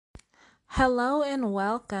Hello and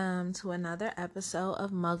welcome to another episode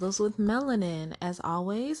of Muggles with Melanin. As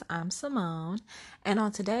always, I'm Simone, and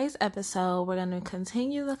on today's episode, we're going to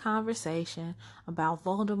continue the conversation about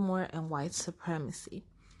Voldemort and white supremacy.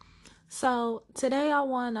 So, today I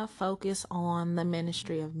want to focus on the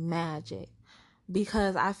Ministry of Magic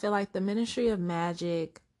because I feel like the Ministry of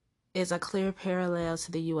Magic is a clear parallel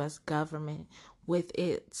to the U.S. government with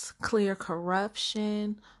its clear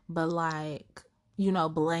corruption, but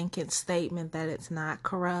blanket statement that it's not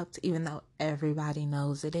corrupt, even though everybody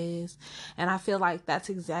knows it is. And I feel like that's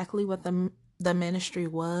exactly what the ministry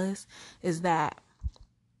was, is that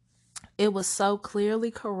it was so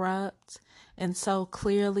clearly corrupt and so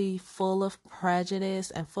clearly full of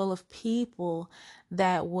prejudice and full of people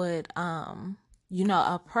that would,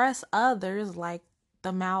 oppress others like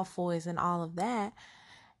the Malfoys and all of that,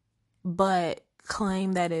 but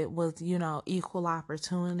claim that it was, equal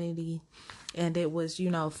opportunity and it was,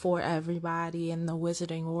 for everybody in the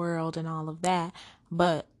wizarding world and all of that,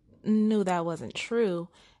 but knew that wasn't true.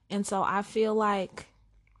 And so I feel like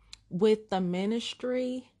with the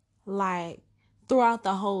ministry, like throughout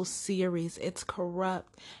the whole series, it's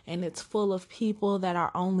corrupt and it's full of people that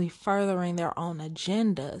are only furthering their own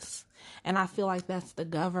agendas. And I feel like that's the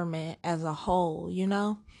government as a whole,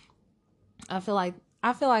 I feel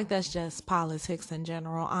like that's just politics in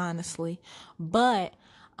general, honestly. But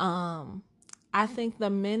I think the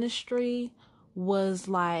ministry was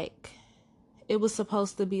it was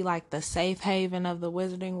supposed to be like the safe haven of the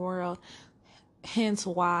wizarding world. Hence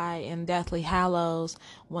why in Deathly Hallows,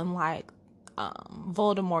 when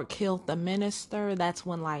Voldemort killed the minister, that's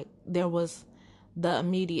when there was the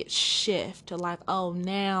immediate shift to oh,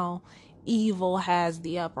 now evil has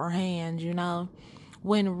the upper hand,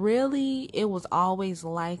 when really it was always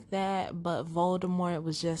like that. But Voldemort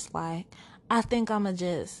was just I think I'ma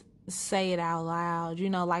just say it out loud,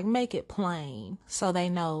 make it plain so they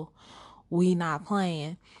know we not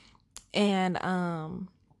playing. And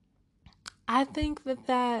I think that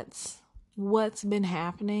that's what's been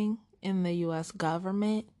happening in the US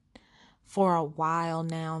government for a while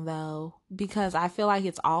now, though, because I feel like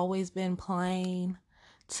it's always been plain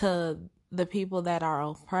to the people that are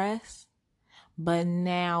oppressed, but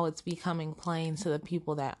now it's becoming plain to the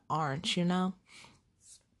people that aren't,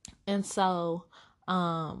 And so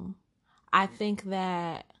I think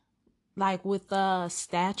that with the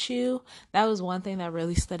statue, that was one thing that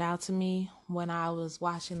really stood out to me when I was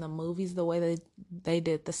watching the movies, the way they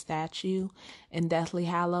did the statue in Deathly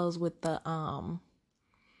Hallows with the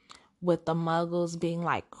muggles being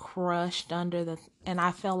crushed under and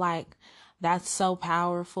I feel like that's so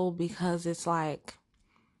powerful because it's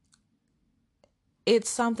it's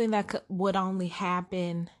something that would only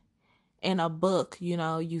happen in a book,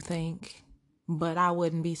 you think. But I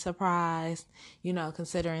wouldn't be surprised,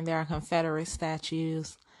 considering there are Confederate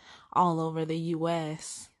statues all over the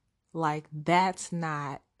U.S. That's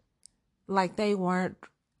not, they weren't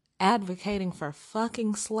advocating for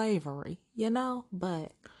fucking slavery,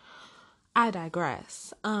 But I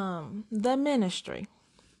digress. The ministry.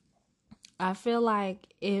 I feel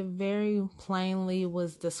like it very plainly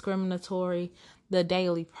was discriminatory. The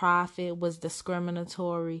Daily Prophet was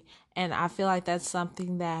discriminatory. And I feel like that's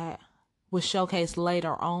something that was showcased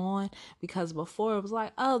later on, because before it was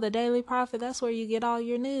oh, the Daily Prophet, that's where you get all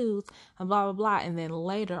your news and blah, blah, blah. And then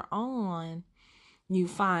later on, you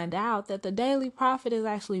find out that the Daily Prophet is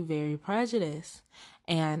actually very prejudiced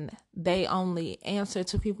and they only answer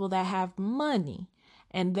to people that have money.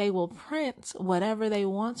 And they will print whatever they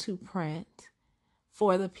want to print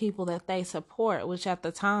for the people that they support, which at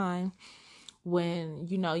the time, when,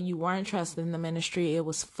 you weren't trusting the ministry, it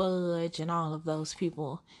was Fudge and all of those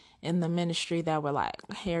people in the ministry that were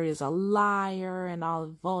Harry is a liar and all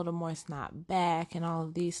of Voldemort's not back and all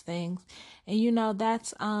of these things. And,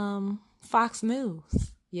 that's Fox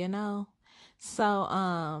News, So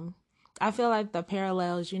I feel like the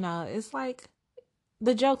parallels, it's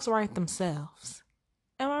the jokes write themselves.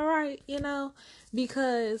 Am I right?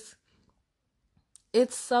 Because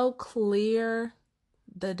it's so clear,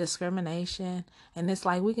 the discrimination, and it's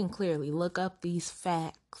we can clearly look up these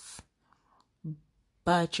facts,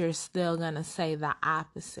 but you're still gonna say the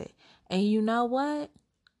opposite. And you know what?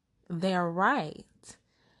 They're right.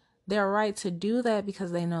 They're right to do that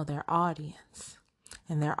because they know their audience,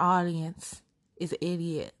 and their audience is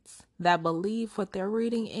idiots that believe what they're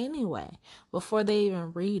reading anyway, before they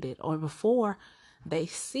even read it or before they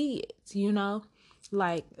see it,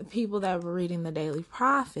 people that were reading the Daily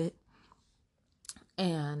Prophet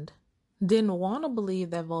and didn't want to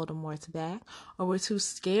believe that Voldemort's back, or were too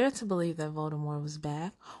scared to believe that Voldemort was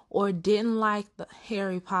back, or didn't like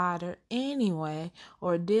Harry Potter anyway,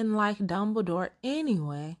 or didn't like Dumbledore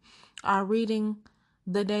anyway, are reading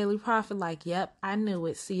the Daily Prophet like, yep, I knew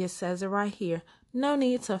it. See, it says it right here. No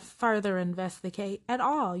need to further investigate at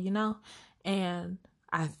all, And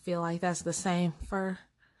I feel like that's the same for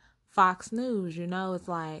Fox News,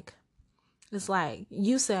 It's like,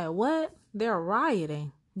 you said what? They're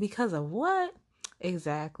rioting. Because of what?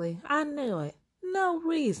 Exactly. I knew it. No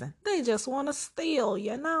reason. They just want to steal,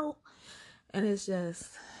 And it's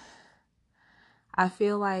just, I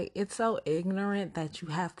feel like it's so ignorant that you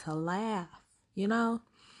have to laugh,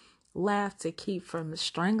 Laugh to keep from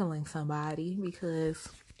strangling somebody, because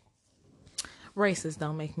racists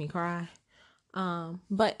don't make me cry.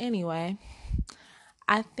 But anyway,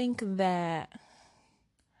 I think that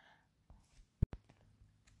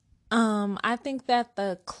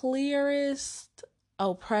the clearest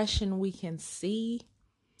oppression we can see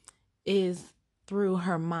is through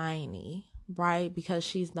Hermione, right? Because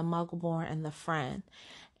she's the Muggle-born and the friend.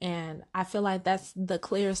 And I feel like that's the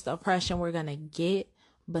clearest oppression we're going to get,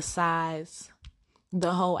 besides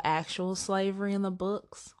the whole actual slavery in the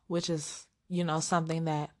books, which is, something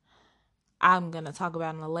that I'm going to talk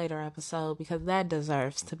about in a later episode, because that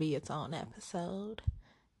deserves to be its own episode.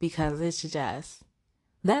 Because it's just,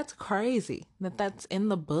 that's crazy that that's in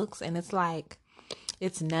the books, and it's like,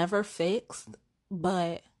 it's never fixed,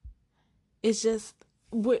 but it's just,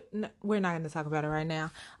 we're not going to talk about it right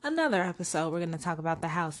now. Another episode, we're going to talk about the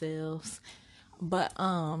house elves. But,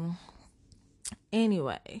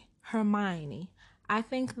 anyway, Hermione. I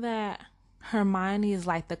think that Hermione is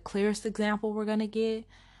like the clearest example we're going to get,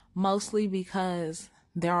 mostly because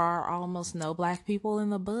there are almost no black people in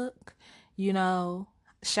the book.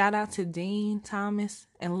 Shout out to Dean Thomas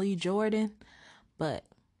and Lee Jordan, but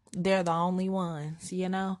they're the only ones,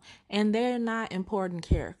 and they're not important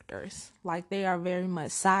characters. Like, they are very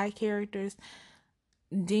much side characters.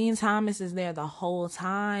 Dean Thomas is there the whole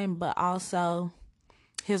time, but also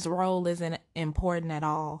his role isn't important at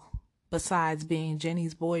all, besides being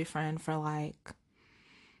Jenny's boyfriend for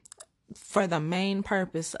the main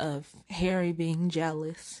purpose of Harry being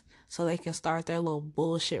jealous so they can start their little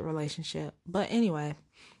bullshit relationship. But anyway,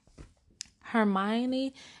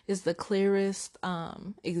 Hermione is the clearest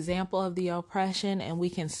example of the oppression, and we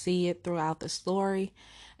can see it throughout the story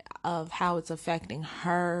of how it's affecting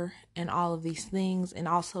her and all of these things. And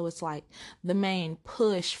also, it's like the main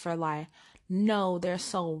push for no, they're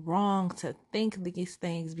so wrong to think these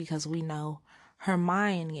things, because we know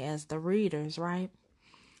Hermione as the readers, right?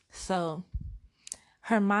 So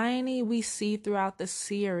Hermione, we see throughout the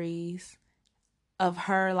series of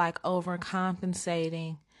her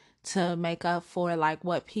overcompensating to make up for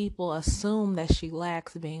what people assume that she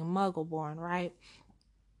lacks, being Muggle-born, right?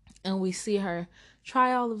 And we see her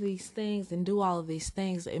try all of these things and do all of these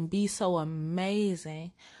things and be so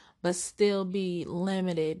amazing, but still be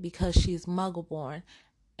limited because she's Muggle-born.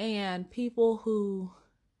 And people who,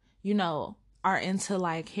 are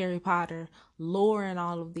into Harry Potter lore and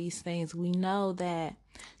all of these things, we know that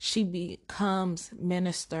she becomes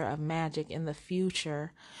Minister of Magic in the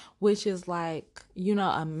future, which is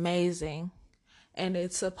amazing. And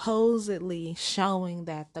it's supposedly showing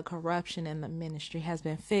that the corruption in the ministry has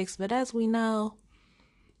been fixed. But as we know,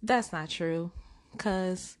 that's not true,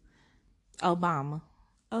 because Obama,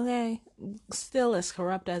 okay, still as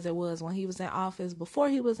corrupt as it was when he was in office, before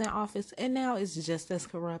he was in office, and now it's just as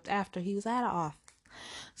corrupt after he was out of office.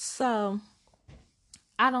 So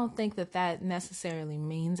I don't think that necessarily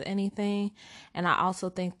means anything. And I also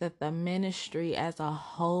think that the ministry as a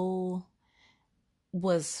whole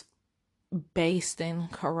was based in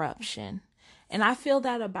corruption. And I feel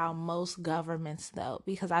that about most governments, though,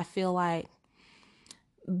 because I feel like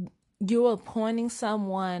you're appointing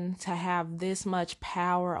someone to have this much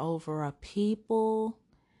power over a people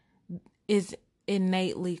is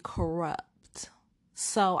innately corrupt.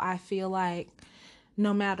 So I feel like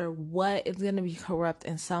no matter what, it's going to be corrupt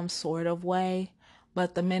in some sort of way.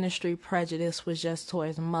 But the ministry prejudice was just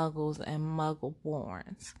towards Muggles and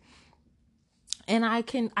Muggle-borns. And I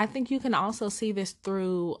think you can also see this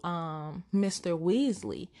through Mr.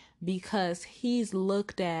 Weasley, because he's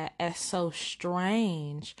looked at as so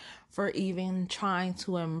strange for even trying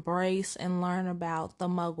to embrace and learn about the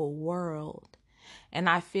Muggle world. And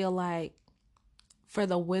I feel like for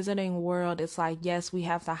the wizarding world, it's yes, we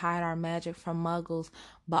have to hide our magic from Muggles,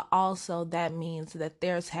 but also that means that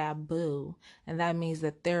they're taboo, and that means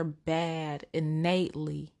that they're bad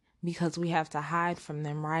innately, because we have to hide from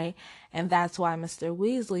them, right? And that's why Mr.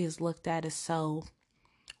 Weasley is looked at as so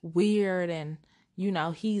weird and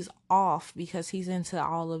he's off because he's into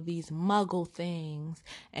all of these muggle things.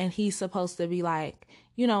 And he's supposed to be like,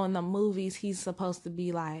 in the movies, he's supposed to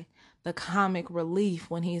be like the comic relief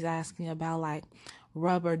when he's asking about like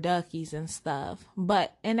rubber duckies and stuff.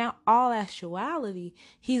 But in all actuality,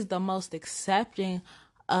 he's the most accepting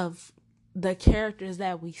of the characters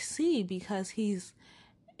that we see because he's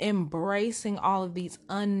embracing all of these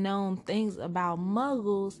unknown things about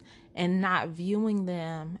muggles and not viewing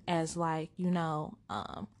them as like,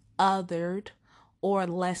 othered or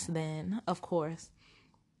less than, of course.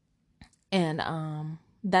 And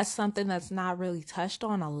that's something that's not really touched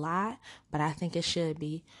on a lot, but I think it should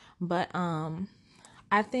be. But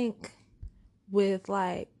I think with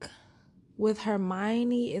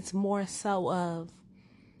Hermione, it's more so of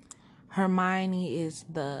Hermione is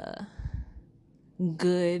the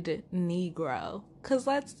good Negro. Because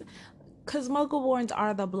Muggleborns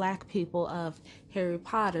are the black people of Harry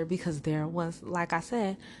Potter, because there was, like I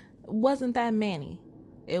said, wasn't that many.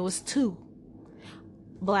 It was 2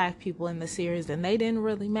 black people in the series, and they didn't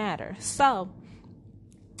really matter. So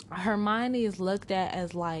Hermione is looked at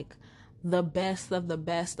as like the best of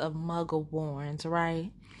Muggleborns,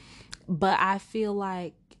 right? But I feel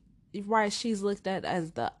like, right, she's looked at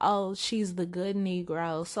as she's the good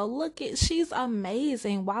Negro. So she's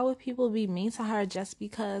amazing. Why would people be mean to her just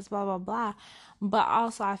because blah, blah, blah? But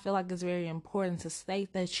also I feel like it's very important to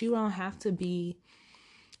state that you don't have to be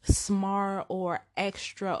smart or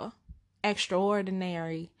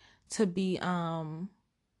extraordinary to be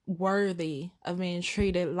worthy of being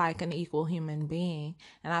treated like an equal human being.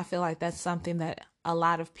 And I feel like that's something that a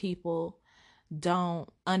lot of people don't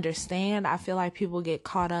understand. I feel like people get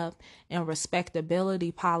caught up in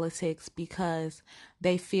respectability politics because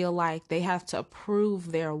they feel like they have to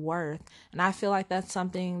prove their worth. And I feel like that's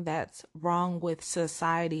something that's wrong with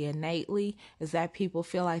society innately, is that people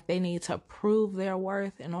feel like they need to prove their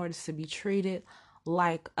worth in order to be treated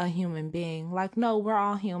like a human being. Like, no, we're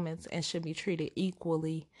all humans and should be treated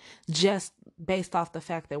equally just based off the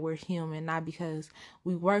fact that we're human, not because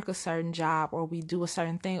we work a certain job or we do a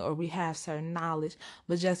certain thing or we have certain knowledge,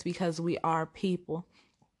 but just because we are people.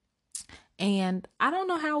 And I don't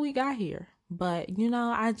know how we got here, but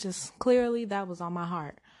I just clearly that was on my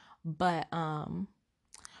heart. But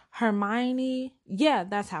Hermione, yeah,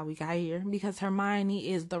 that's how we got here, because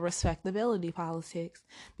Hermione is the respectability politics,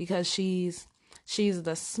 because she's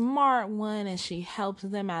the smart one and she helps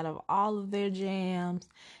them out of all of their jams.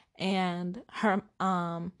 And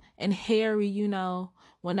and Harry,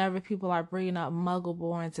 whenever people are bringing up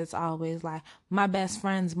Muggleborns, it's always like, my best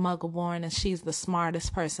friend's Muggleborn and she's the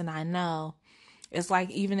smartest person I know. It's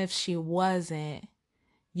like, even if she wasn't,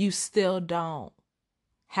 you still don't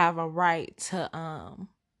have a right to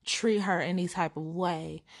treat her any type of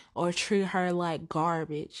way or treat her like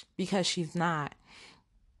garbage, because she's not.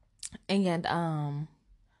 And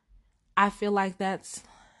I feel like that's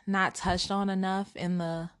not touched on enough in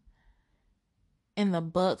the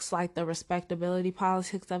books, like the respectability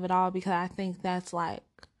politics of it all, because I think that's like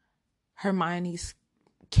Hermione's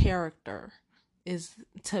character, is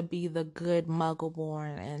to be the good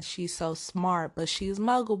Muggleborn, and she's so smart, but she's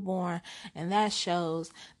Muggleborn, and that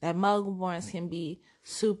shows that Muggleborns can be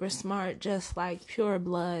super smart just like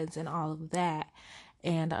purebloods and all of that.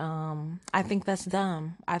 And I think that's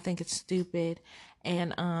dumb. I think it's stupid.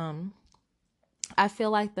 And I feel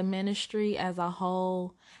like the Ministry as a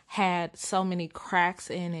whole had so many cracks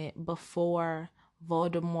in it before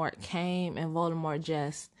Voldemort came, and Voldemort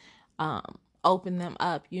just opened them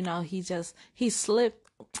up. He slithered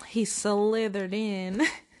in.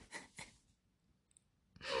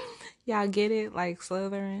 Y'all get it? Like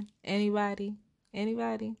Slytherin? Anybody?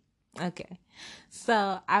 Okay.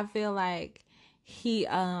 So I feel like he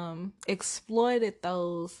exploited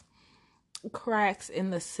those cracks in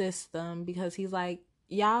the system, because he's like,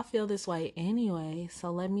 y'all feel this way anyway,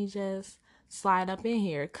 so let me just slide up in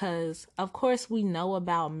here. Because of course we know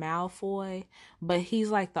about Malfoy, but he's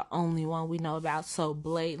like the only one we know about so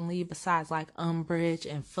blatantly, besides like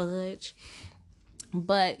Umbridge and Fudge.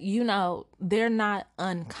 But they're not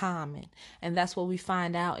uncommon, and that's what we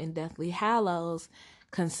find out in Deathly Hallows,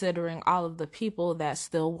 considering all of the people that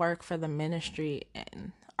still work for the Ministry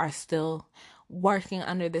and are still working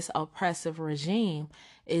under this oppressive regime,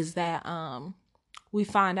 is that we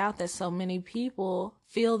find out that so many people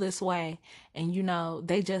feel this way, and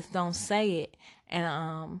they just don't say it.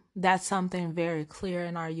 And that's something very clear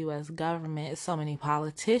in our U.S. government. So many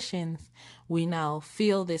politicians we know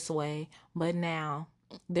feel this way, but now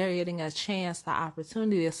they're getting a chance, the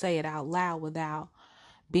opportunity to say it out loud without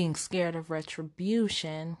being scared of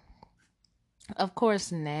retribution. Of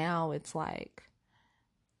course, now it's like,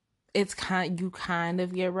 you kind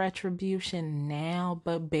of get retribution now,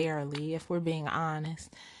 but barely, if we're being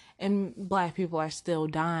honest. And black people are still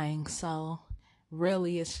dying, so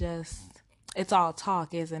really it's all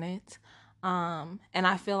talk, isn't it? And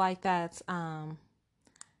I feel like that's I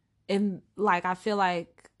feel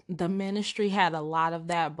like the ministry had a lot of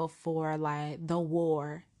that before, like the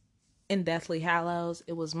war in Deathly Hallows.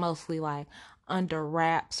 It was mostly like under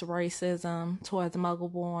wraps racism towards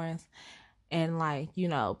Muggleborns, and like,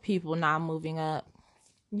 people not moving up.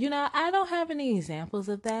 I don't have any examples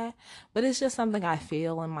of that, but it's just something I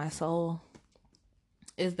feel in my soul,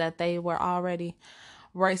 is that they were already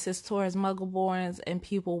racist towards Muggleborns, and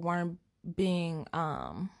people weren't being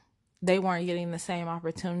they weren't getting the same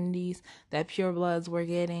opportunities that purebloods were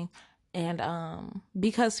getting. And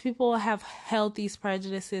because people have held these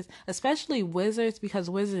prejudices, especially wizards, because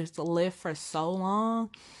wizards live for so long,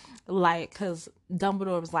 like, because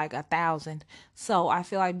Dumbledore was like 1,000. So I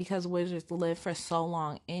feel like because wizards live for so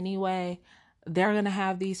long anyway, they're going to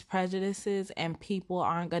have these prejudices, and people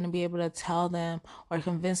aren't going to be able to tell them or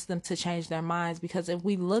convince them to change their minds. Because if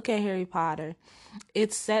we look at Harry Potter,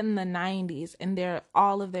 it's set in the 90s, and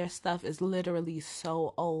all of their stuff is literally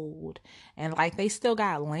so old, and like they still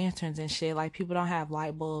got lanterns and shit. Like, people don't have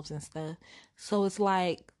light bulbs and stuff, so it's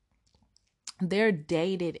like they're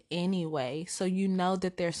dated anyway. So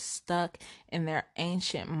that they're stuck in their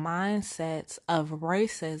ancient mindsets of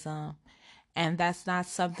racism, and that's not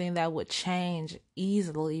something that would change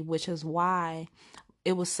easily, which is why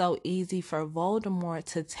it was so easy for Voldemort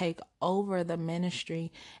to take over the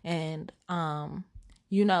ministry and,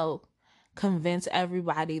 convince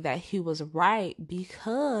everybody that he was right,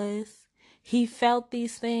 because he felt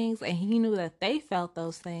these things and he knew that they felt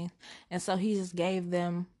those things. And so he just gave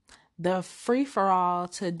them the free for all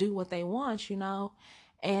to do what they want,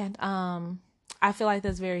 And I feel like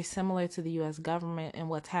that's very similar to the US government and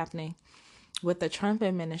what's happening with the Trump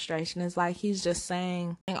administration. Is like he's just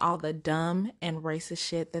saying all the dumb and racist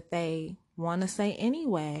shit that they want to say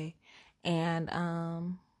anyway. And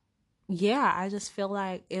yeah, I just feel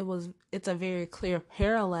like it's a very clear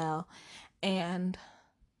parallel, and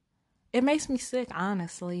it makes me sick,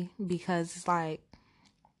 honestly, because it's like,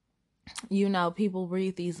 people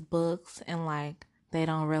read these books and like they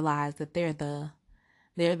don't realize that they're the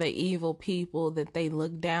evil people that they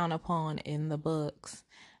look down upon in the books.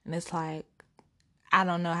 And it's like, I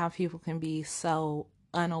don't know how people can be so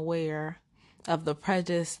unaware of the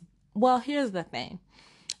prejudice. Well, here's the thing.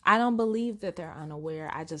 I don't believe that they're unaware.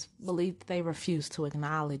 I just believe that they refuse to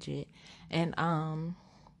acknowledge it. And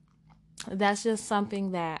that's just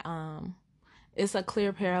something that it's a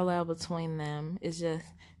clear parallel between them. It's just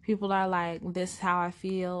people are like, this is how I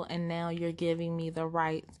feel, and now you're giving me the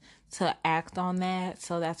right to act on that.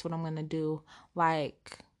 So that's what I'm going to do.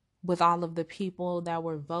 Like, with all of the people that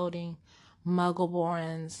were voting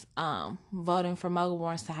Muggleborns, voting for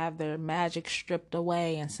Muggleborns to have their magic stripped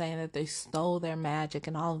away and saying that they stole their magic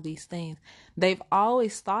and all of these things. They've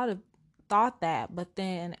always thought that, but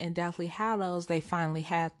then in Deathly Hallows, they finally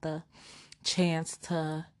had the chance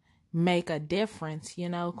to make a difference,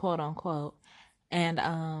 quote unquote. And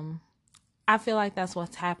I feel like that's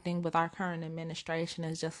what's happening with our current administration.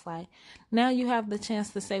 Is just like, now you have the chance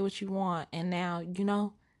to say what you want, and now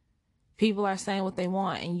people are saying what they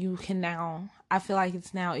want, and you can now, I feel like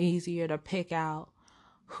it's now easier to pick out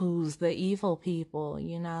who's the evil people,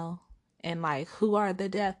 and like who are the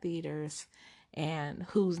Death Eaters and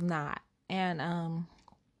who's not. And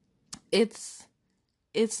it's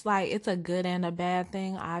like, it's a good and a bad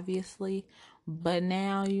thing, obviously, but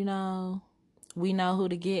now we know who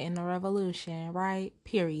to get in the revolution, right?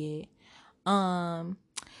 Period.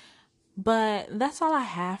 But that's all I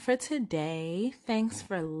have for today. Thanks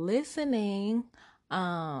for listening.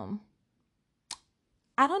 I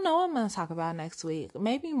don't know what I'm going to talk about next week.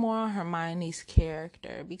 Maybe more on Hermione's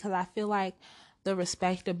character, because I feel like the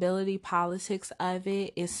respectability politics of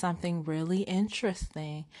it is something really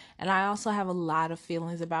interesting. And I also have a lot of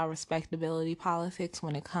feelings about respectability politics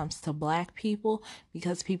when it comes to Black people,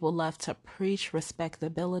 because people love to preach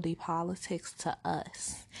respectability politics to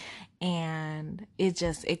us. And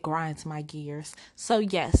it grinds my gears. So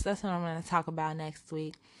yes, that's what I'm going to talk about next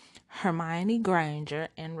week. Hermione Granger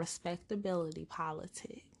and respectability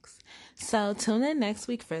politics. So tune in next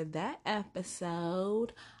week for that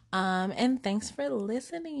episode. And thanks for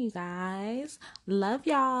listening, you guys. Love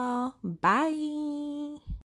y'all. Bye.